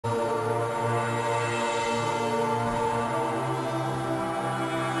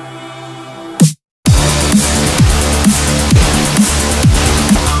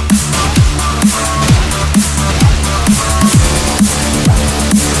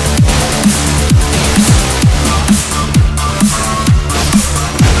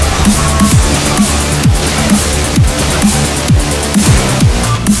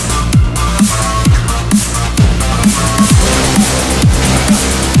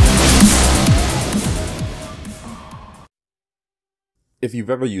If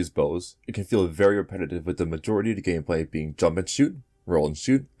you've ever used bows, it can feel very repetitive with the majority of the gameplay being jump and shoot, roll and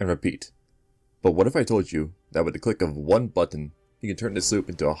shoot, and repeat. But what if I told you that with the click of one button, you can turn this loop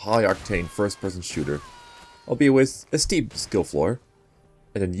into a high-octane first-person shooter, albeit with a steep skill floor,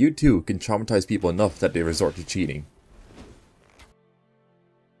 and then you too can traumatize people enough that they resort to cheating.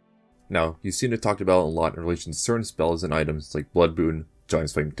 Now, you've seen it talked about a lot in relation to certain spells and items like Blood Boon,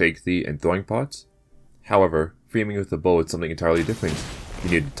 Giant's Flame Take Thee, and Throwing Pots. However, free aiming with a bow is something entirely different. You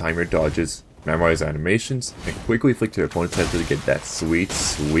need to time your dodges, memorize animations, and quickly flick to your opponent's head to get that sweet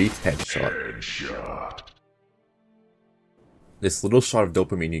headshot. This little shot of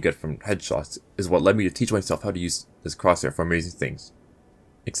dopamine you get from headshots is what led me to teach myself how to use this crosshair for amazing things.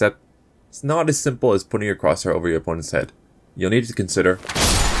 Except, it's not as simple as putting your crosshair over your opponent's head. You'll need to consider...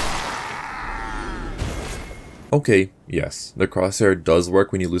 Okay, yes, the crosshair does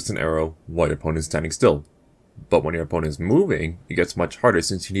work when you loose an arrow while your opponent is standing still. But when your opponent is moving, it gets much harder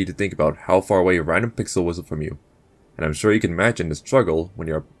since you need to think about how far away a random pixel was from you. And I'm sure you can imagine the struggle when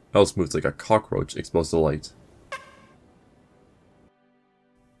your mouse moves like a cockroach exposed to light.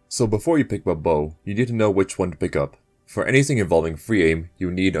 So before you pick up a bow, you need to know which one to pick up. For anything involving free aim, you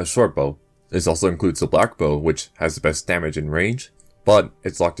need a short bow. This also includes the black bow, which has the best damage and range, but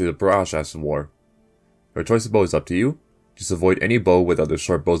it's locked to the barrage as of war. Your choice of bow is up to you. Just avoid any bow without the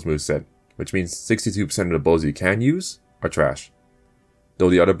short bow's moveset, which means 62% of the bows you can use are trash. Though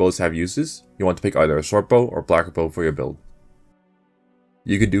the other bows have uses, you want to pick either a short bow or black bow for your build.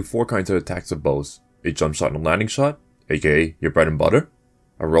 You can do 4 kinds of attacks with bows: a jump shot and a landing shot, aka your bread and butter,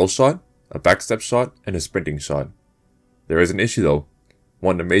 a roll shot, a backstep shot, and a sprinting shot. There is an issue though.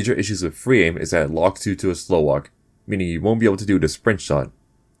 One of the major issues with free aim is that it locks you to a slow walk, meaning you won't be able to do the sprint shot.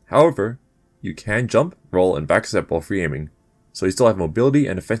 However, you can jump, roll, and backstep while free aiming, so you still have mobility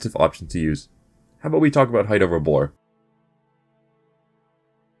and offensive options to use. How about we talk about height over bore?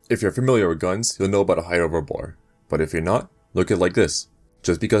 If you're familiar with guns, you'll know about a height over bore, but if you're not, look at it like this.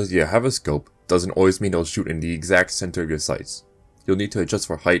 Just because you have a scope doesn't always mean it'll shoot in the exact center of your sights. You'll need to adjust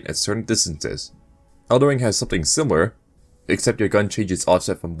for height at certain distances. Elden Ring has something similar, except your gun changes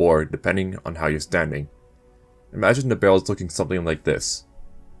offset from bore depending on how you're standing. Imagine the barrels looking something like this.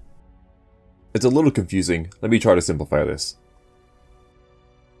 It's a little confusing, let me try to simplify this.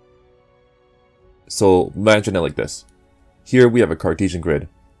 So imagine it like this. Here we have a Cartesian grid.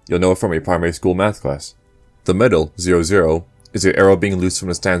 You'll know it from your primary school math class. The middle, 0, 0, is your arrow being loose from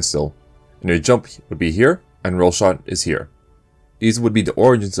the standstill, and your jump would be here, and roll shot is here. These would be the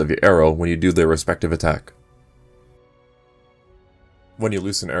origins of your arrow when you do their respective attack. When you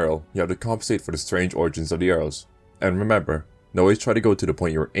loose an arrow, you have to compensate for the strange origins of the arrows. And remember, always try to go to the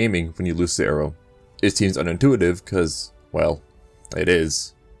point you're aiming when you loose the arrow. It seems unintuitive because, well, it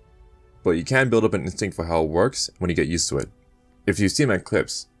is. But you can build up an instinct for how it works when you get used to it. If you see my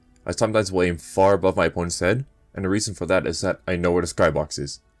clips, I sometimes will aim far above my opponent's head, and the reason for that is that I know where the skybox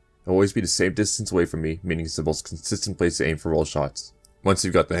is. It'll always be the same distance away from me, meaning it's the most consistent place to aim for roll shots. Once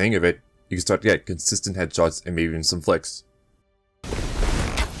you've got the hang of it, you can start to get consistent headshots and maybe even some flicks.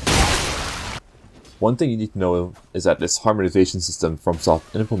 One thing you need to know is that this harmonization system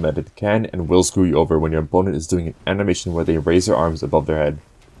FromSoft implemented can and will screw you over when your opponent is doing an animation where they raise their arms above their head,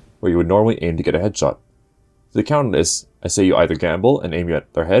 where you would normally aim to get a headshot. To counter this, I say you either gamble and aim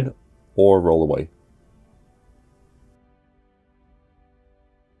at their head, or roll away.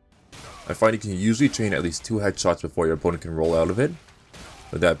 I find you can usually chain at least 2 headshots before your opponent can roll out of it.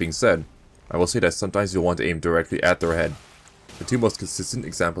 With that being said, I will say that sometimes you'll want to aim directly at their head. The 2 most consistent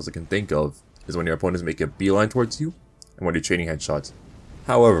examples I can think of is when your opponent is making a beeline towards you, and when you're chaining headshots.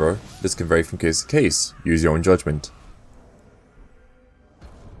 However, this can vary from case to case. Use your own judgment.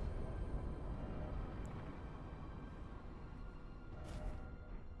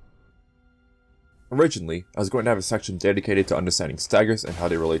 Originally, I was going to have a section dedicated to understanding staggers and how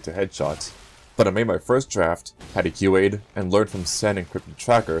they relate to headshots, but I made my first draft, had it QA'd, and learned from Sen Encrypted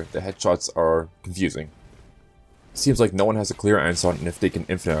Tracker that headshots are confusing. It seems like no one has a clear answer on if they can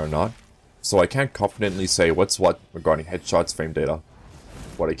infinite or not, so I can't confidently say what's what regarding headshots frame data.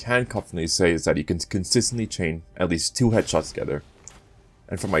 What I can confidently say is that you can consistently chain at least 2 headshots together.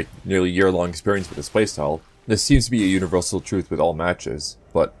 And from my nearly year-long experience with this playstyle, this seems to be a universal truth with all matches,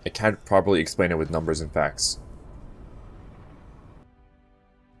 but I can't properly explain it with numbers and facts.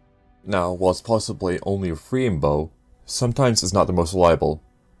 Now, while it's possibly only a free aim bow, sometimes it's not the most reliable.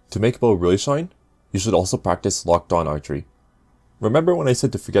 To make a bow really shine, you should also practice locked-on archery. Remember when I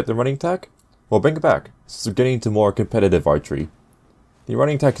said to forget the running tack? Well, bring it back, since we're getting into more competitive archery. The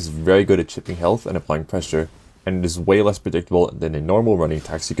running tack is very good at chipping health and applying pressure, and it is way less predictable than the normal running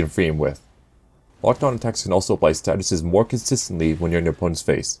tacks you can free aim with. Lockdown attacks can also apply statuses more consistently when you're in your opponent's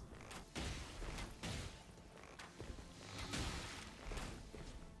face.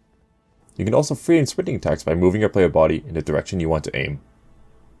 You can also free aim sprinting attacks by moving your player body in the direction you want to aim.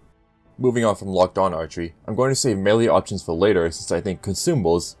 Moving on from locked-on archery, I'm going to save melee options for later since I think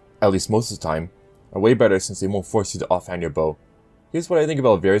consumables, at least most of the time, are way better since they won't force you to offhand your bow. Here's what I think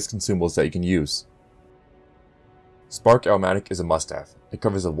about various consumables that you can use. Spark Aromatic is a must-have. It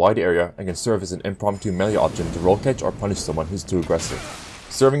covers a wide area and can serve as an impromptu melee option to roll catch or punish someone who's too aggressive,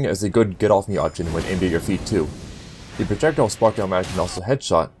 serving as a good get-off-me option when aimed at your feet too. The projectile Spark Aromatic can also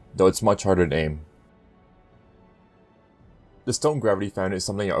headshot, though it's much harder to aim. The Stone Gravity Fan is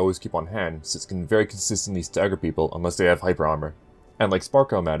something I always keep on hand since it can very consistently stagger people unless they have hyper armor, and like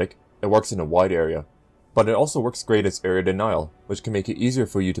Spark Aromatic, it works in a wide area. But it also works great as area denial, which can make it easier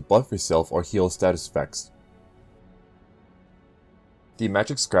for you to buff yourself or heal status effects. The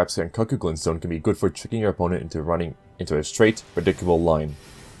Magic Scraps and Cuckoo Glintstone can be good for tricking your opponent into running into a straight, predictable line,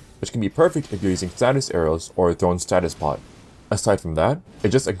 which can be perfect if you're using status arrows or a thrown status pot. Aside from that, it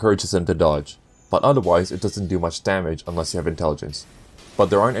just encourages them to dodge, but otherwise it doesn't do much damage unless you have intelligence. But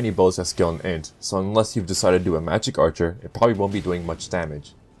there aren't any bows that scale in int, so unless you've decided to do a magic archer, it probably won't be doing much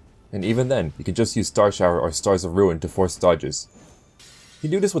damage. And even then, you can just use Star Shower or Stars of Ruin to force dodges. You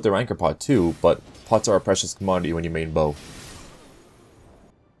can do this with the Ranker pot too, but pots are a precious commodity when you main bow.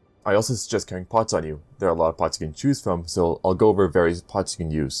 I also suggest carrying pots on you. There are a lot of pots you can choose from, so I'll go over various pots you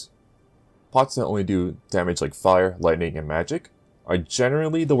can use. Pots that only do damage like fire, lightning, and magic are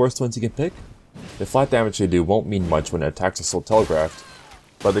generally the worst ones you can pick. The flat damage they do won't mean much when attacks are so telegraphed,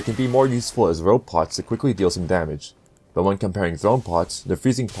 but they can be more useful as rogue pots to quickly deal some damage. But when comparing thrown pots, the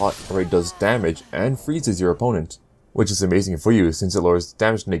freezing pot already does damage and freezes your opponent, which is amazing for you since it lowers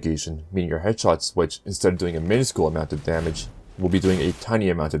damage negation, meaning your headshots, which instead of doing a minuscule amount of damage, will be doing a tiny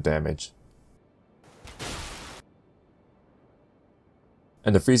amount of damage.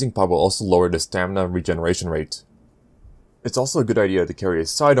 And the freezing pot will also lower the stamina regeneration rate. It's also a good idea to carry a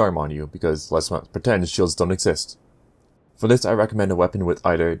sidearm on you because let's not pretend shields don't exist. For this I recommend a weapon with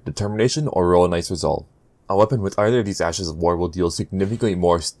either Determination or Roll a Nice Resolve. A weapon with either of these Ashes of War will deal significantly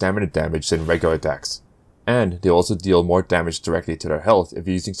more stamina damage than regular attacks, and they'll also deal more damage directly to their health if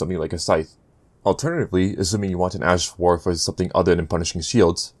you're using something like a scythe. Alternatively, assuming you want an Ash of War for something other than punishing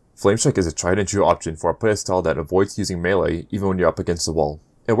shields, Flamestrike is a tried and true option for a playstyle that avoids using melee even when you're up against the wall.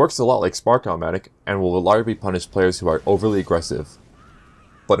 It works a lot like Spark Automatic and will reliably punish players who are overly aggressive,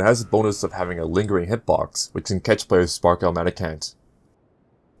 but it has the bonus of having a lingering hitbox, which can catch players Spark Automatic can't.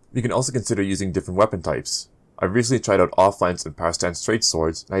 You can also consider using different weapon types. I've recently tried out offlines and power stance straight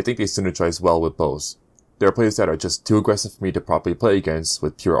swords, and I think they synergize well with bows. There are players that are just too aggressive for me to properly play against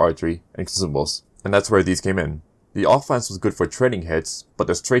with pure archery and consumables, and that's where these came in. The offlance was good for trading hits, but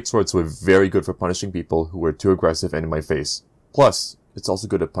the straight swords were very good for punishing people who were too aggressive and in my face. Plus, it's also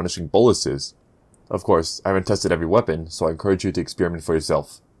good at punishing boluses. Of course, I haven't tested every weapon, so I encourage you to experiment for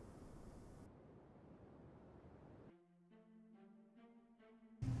yourself.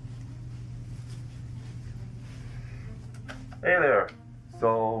 Hey there!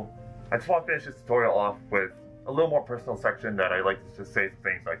 So, I just want to finish this tutorial off with a little more personal section that I like to just say some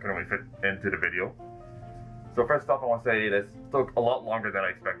things I couldn't really fit into the video. So first off, I want to say this took a lot longer than I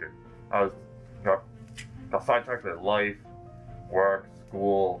expected. I was got sidetracked with life, work,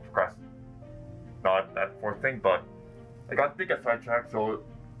 school, not that fourth thing, but I did get sidetracked, so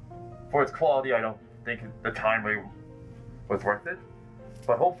for its quality, I don't think the time really was worth it.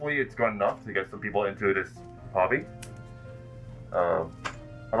 But hopefully it's good enough to get some people into this hobby.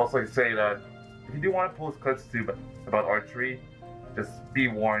 I'd also like to say that if you do want to post clips about archery, just be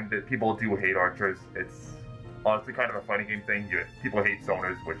warned that people do hate archers. It's honestly kind of a funny game thing. People hate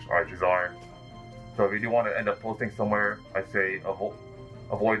zoners, which archers are. So if you do want to end up posting somewhere, I say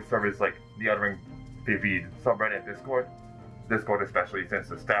avoid servers like the Othering PV subreddit and Discord especially, since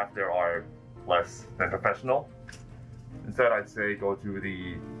the staff there are less than professional. Instead, I'd say go to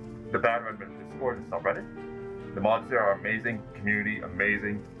the Bad Redmond Discord and subreddit. The mods there are amazing, community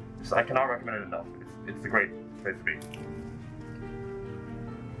amazing. I cannot recommend it enough. It's a great place to be.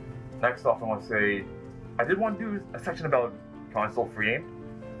 Next off, I want to say I did want to do a section about console free aim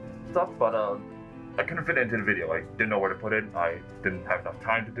stuff, but I couldn't fit it into the video. I didn't know where to put it. I didn't have enough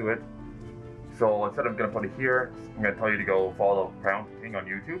time to do it. So instead, I'm gonna put it here. I'm gonna tell you to go follow Crown King on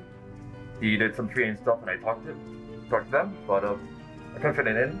YouTube. He did some free aim stuff, and I talked to them, but I couldn't fit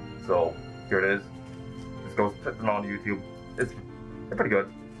it in. So here it is. Just go check them on YouTube. They're pretty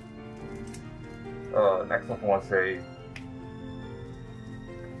good. Next up, I want to say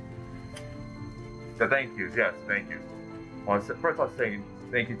the thank yous. Yes, thank yous. First, I was saying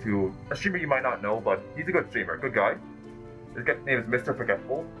thank you to a streamer you might not know, but he's a good streamer, good guy. His name is Mr.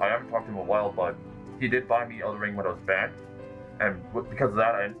 Forgetful. I haven't talked to him in a while, but he did buy me Elden Ring when I was banned. And because of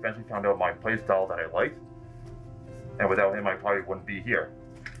that, I eventually found out my playstyle that I liked. And without him, I probably wouldn't be here.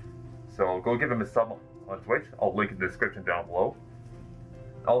 So go give him a sub on Twitch. I'll link in the description down below.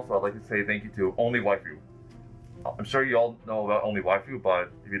 Also, I'd like to say thank you to Onlywaifu. I'm sure you all know about Onlywaifu,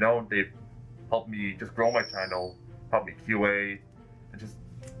 but if you don't, they've helped me just grow my channel, helped me QA, and just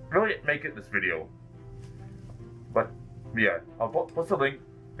really make it this video. But yeah, I'll post a link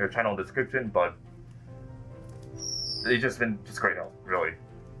to their channel in the description, but they've just been great help, really.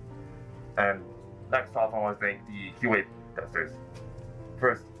 And next off, I want to thank the QA testers.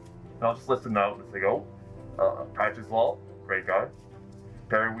 First, I'll just list them out as they go. ParryWeasel, great guy.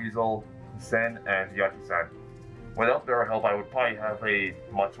 ParryWeasel, Sen, and Yachisan. Without their help, I would probably have a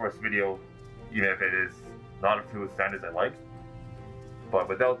much worse video, even if it is not up to the standards I like. But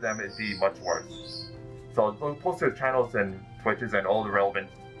without them, it'd be much worse. So I'll post their channels and Twitches and all the relevant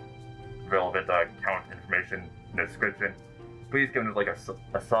account information in the description. Please give them like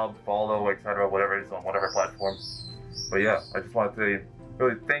a sub, follow, etc., whatever it is on whatever platform. But yeah, I just wanted to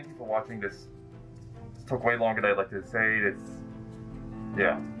really thank you for watching this. This took way longer than I'd like to say.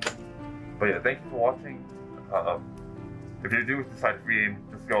 Yeah. But yeah, thank you for watching. If you do decide to free aim,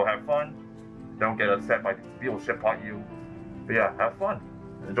 just go have fun. Don't get upset by people shit pot you. But yeah, have fun.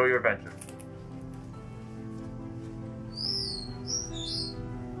 Enjoy your adventure.